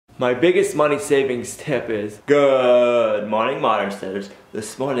My biggest money savings tip is, good morning Modern Homesteaders.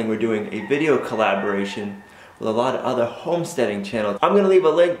 This morning we're doing a video collaboration with a lot of other homesteading channels. I'm going to leave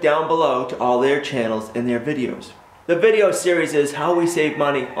a link down below to all their channels and their videos. The video series is how we save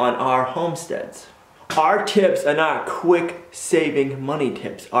money on our homesteads. Our tips are not quick saving money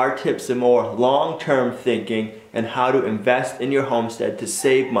tips. Our tips are more long-term thinking and how to invest in your homestead to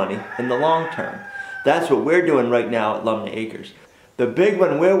save money in the long term. That's what we're doing right now at Lumnah Acres. The big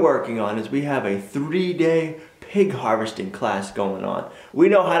one we're working on is we have a 3-day pig harvesting class going on. We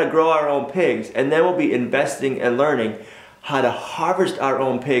know how to grow our own pigs, and then we'll be investing and learning how to harvest our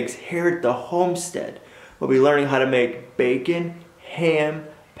own pigs here at the homestead. We'll be learning how to make bacon, ham,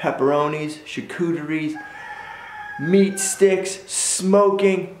 pepperonis, charcuteries, meat sticks,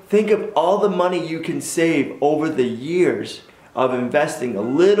 smoking. Think of all the money you can save over the years of investing a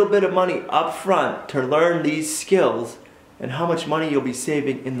little bit of money up front to learn these skills, and how much money you'll be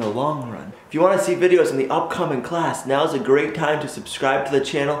saving in the long run. If you want to see videos in the upcoming class, now's a great time to subscribe to the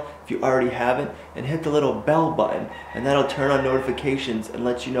channel if you already haven't, and hit the little bell button, and that'll turn on notifications and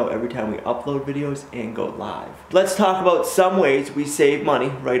let you know every time we upload videos and go live. Let's talk about some ways we save money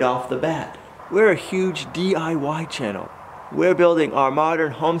right off the bat. We're a huge DIY channel. We're building our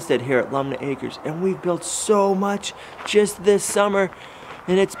modern homestead here at Lumnah Acres, and we've built so much just this summer,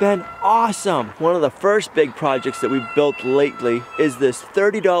 and it's been awesome. One of the first big projects that we've built lately is this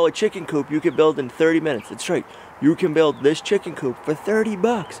 $30 chicken coop you can build in 30 minutes. That's right, you can build this chicken coop for 30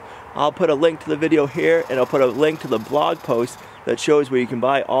 bucks. I'll put a link to the video here, and I'll put a link to the blog post that shows where you can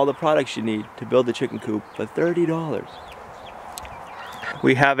buy all the products you need to build the chicken coop for $30.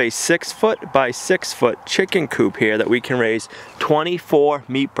 We have a 6-foot by 6-foot chicken coop here that we can raise 24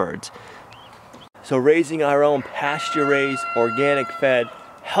 meat birds. So raising our own pasture-raised, organic-fed,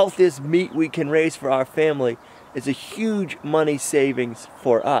 healthiest meat we can raise for our family is a huge money savings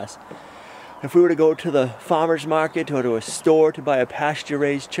for us. If we were to go to the farmer's market or to a store to buy a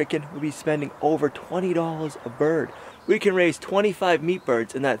pasture-raised chicken, we'd be spending over $20 a bird. We can raise 25 meat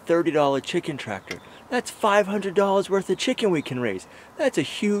birds in that $30 chicken tractor. That's $500 worth of chicken we can raise. That's a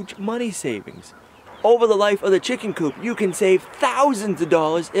huge money savings. Over the life of the chicken coop, you can save thousands of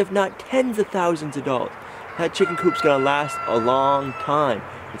dollars, if not tens of thousands of dollars. That chicken coop's gonna last a long time.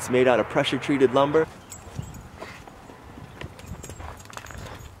 It's made out of pressure-treated lumber.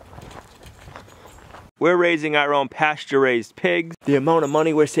 We're raising our own pasture-raised pigs. The amount of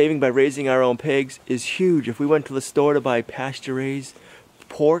money we're saving by raising our own pigs is huge. If we went to the store to buy pasture-raised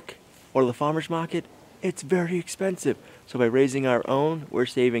pork or the farmer's market, it's very expensive. So by raising our own, we're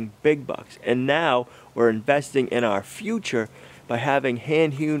saving big bucks. And now we're investing in our future by having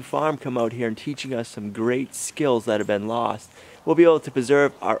Hand Hewn Farm come out here and teaching us some great skills that have been lost. We'll be able to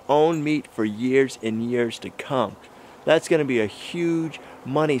preserve our own meat for years and years to come. That's going to be a huge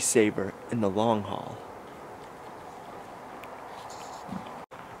money saver in the long haul.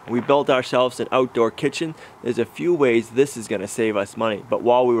 We built ourselves an outdoor kitchen. There's a few ways this is going to save us money, but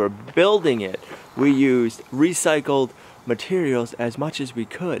while we were building it, we used recycled materials as much as we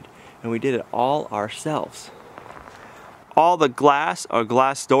could, and we did it all ourselves. All the glass are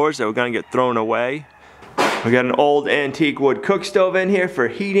glass doors that were going to get thrown away. We got an old antique wood cook stove in here for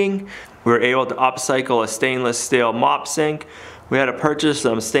heating. We were able to upcycle a stainless steel mop sink. We had to purchase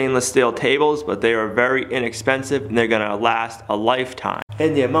some stainless steel tables, but they are very inexpensive and they're going to last a lifetime.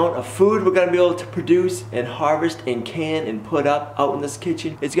 And the amount of food we're going to be able to produce and harvest and can and put up out in this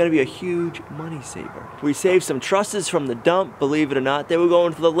kitchen is going to be a huge money saver. We saved some trusses from the dump, believe it or not. They were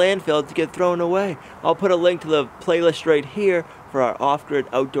going to the landfill to get thrown away. I'll put a link to the playlist right here for our off-grid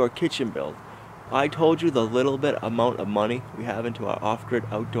outdoor kitchen build. I told you the little bit amount of money we have into our off-grid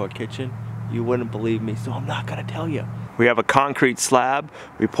outdoor kitchen. You wouldn't believe me, so I'm not going to tell you. We have a concrete slab.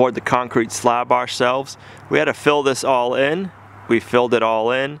 We poured the concrete slab ourselves. We had to fill this all in. We filled it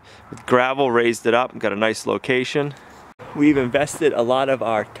all in with gravel, raised it up, got a nice location. We've invested a lot of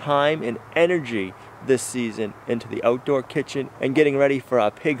our time and energy this season into the outdoor kitchen and getting ready for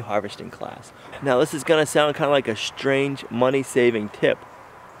our pig harvesting class. Now this is gonna sound kind of like a strange money-saving tip,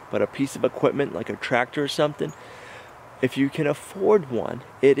 but a piece of equipment like a tractor or something, if you can afford one,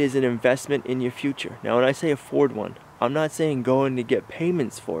 it is an investment in your future. Now when I say afford one, I'm not saying going to get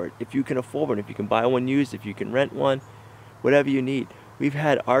payments for it. If you can afford one, if you can buy one used, if you can rent one, whatever you need. We've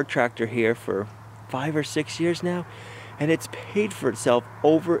had our tractor here for 5 or 6 years now, and it's paid for itself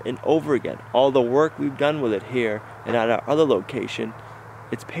over and over again. All the work we've done with it here and at our other location,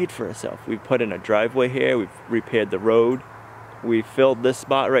 it's paid for itself. We've put in a driveway here, we've repaired the road, we filled this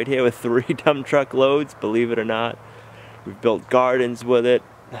spot right here with 3 dump truck loads, believe it or not. We've built gardens with it.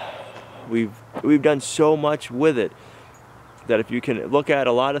 We've done so much with it that if you can look at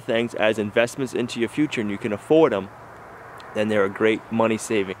a lot of things as investments into your future and you can afford them, then they're a great money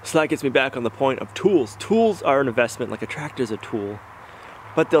saving. So that gets me back on the point of tools. Tools are an investment, like a tractor's a tool,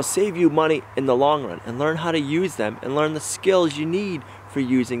 but they'll save you money in the long run, and learn how to use them and learn the skills you need for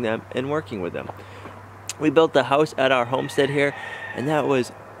using them and working with them. We built the house at our homestead here, and that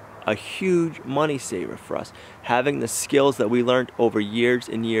was a huge money saver for us. Having the skills that we learned over years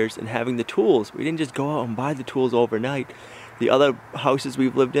and years, and having the tools. We didn't just go out and buy the tools overnight. The other houses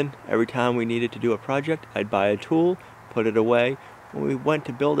we've lived in, every time we needed to do a project, I'd buy a tool, put it away. When we went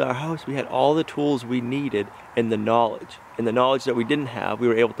to build our house, we had all the tools we needed and the knowledge. And the knowledge that we didn't have, we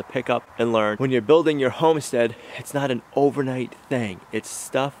were able to pick up and learn. When you're building your homestead, it's not an overnight thing. It's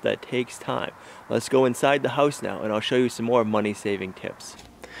stuff that takes time. Let's go inside the house now, and I'll show you some more money-saving tips.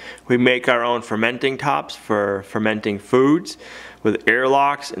 We make our own fermenting tops for fermenting foods with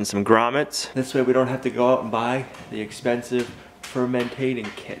airlocks and some grommets. This way we don't have to go out and buy the expensive fermentating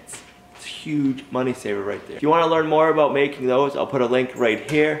kits. It's a huge money saver right there. If you want to learn more about making those, I'll put a link right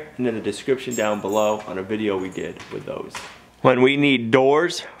here and in the description down below on a video we did with those. When we need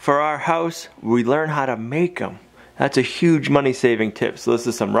doors for our house, we learn how to make them. That's a huge money saving tip. So this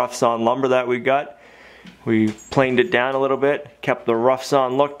is some rough sawn lumber that we got. We planed it down a little bit, kept the rough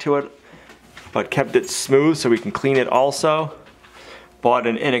sawn look to it, but kept it smooth so we can clean it also. Bought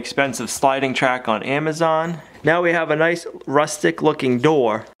an inexpensive sliding track on Amazon. Now we have a nice rustic looking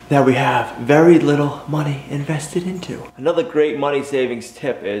door that we have very little money invested into. Another great money savings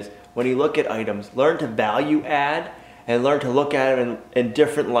tip is when you look at items, learn to value add and learn to look at them in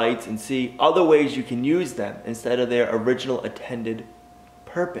different lights and see other ways you can use them instead of their original intended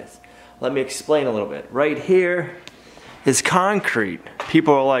purpose. Let me explain a little bit. Right here is concrete.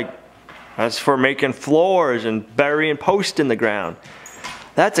 People are like, that's for making floors and burying posts in the ground.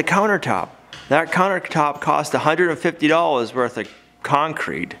 That's a countertop. That countertop cost $150 worth of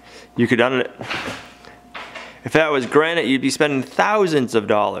concrete. You could done it. If that was granite, you'd be spending thousands of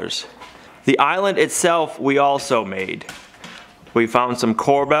dollars. The island itself, we also made. We found some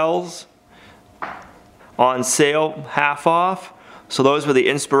corbels on sale, half off. So those were the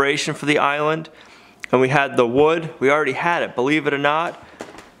inspiration for the island. And we had the wood. We already had it, believe it or not.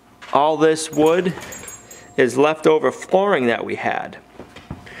 All this wood is leftover flooring that we had.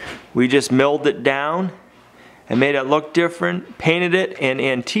 We just milled it down and made it look different, painted it and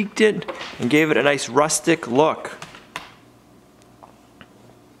antiqued it, and gave it a nice rustic look.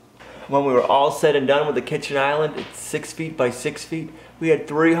 When we were all said and done with the kitchen island, it's 6 feet by 6 feet. We had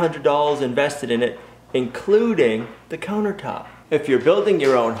 $300 invested in it, including the countertop. If you're building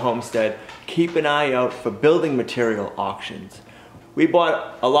your own homestead, keep an eye out for building material auctions. We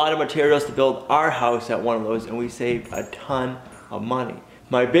bought a lot of materials to build our house at one of those, and we saved a ton of money.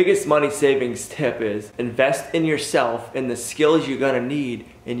 My biggest money savings tip is invest in yourself and the skills you're gonna need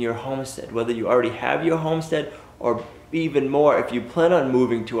in your homestead, whether you already have your homestead or even more if you plan on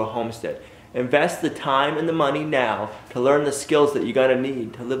moving to a homestead. Invest the time and the money now to learn the skills that you're gonna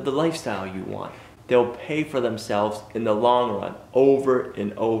need to live the lifestyle you want. They'll pay for themselves in the long run, over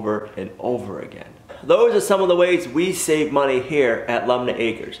and over and over again. Those are some of the ways we save money here at Lumnah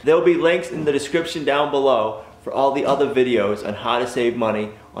Acres. There'll be links in the description down below for all the other videos on how to save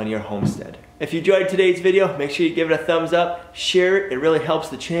money on your homestead. If you enjoyed today's video, make sure you give it a thumbs up, share it, it really helps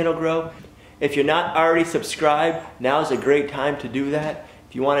the channel grow. If you're not already subscribed, now's a great time to do that.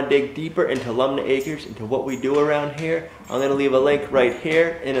 If you want to dig deeper into Lumnah Acres, into what we do around here, I'm going to leave a link right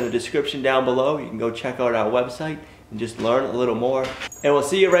here and in the description down below. You can go check out our website and just learn a little more. And we'll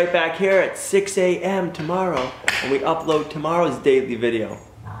see you right back here at 6 a.m. tomorrow when we upload tomorrow's daily video.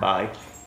 Bye.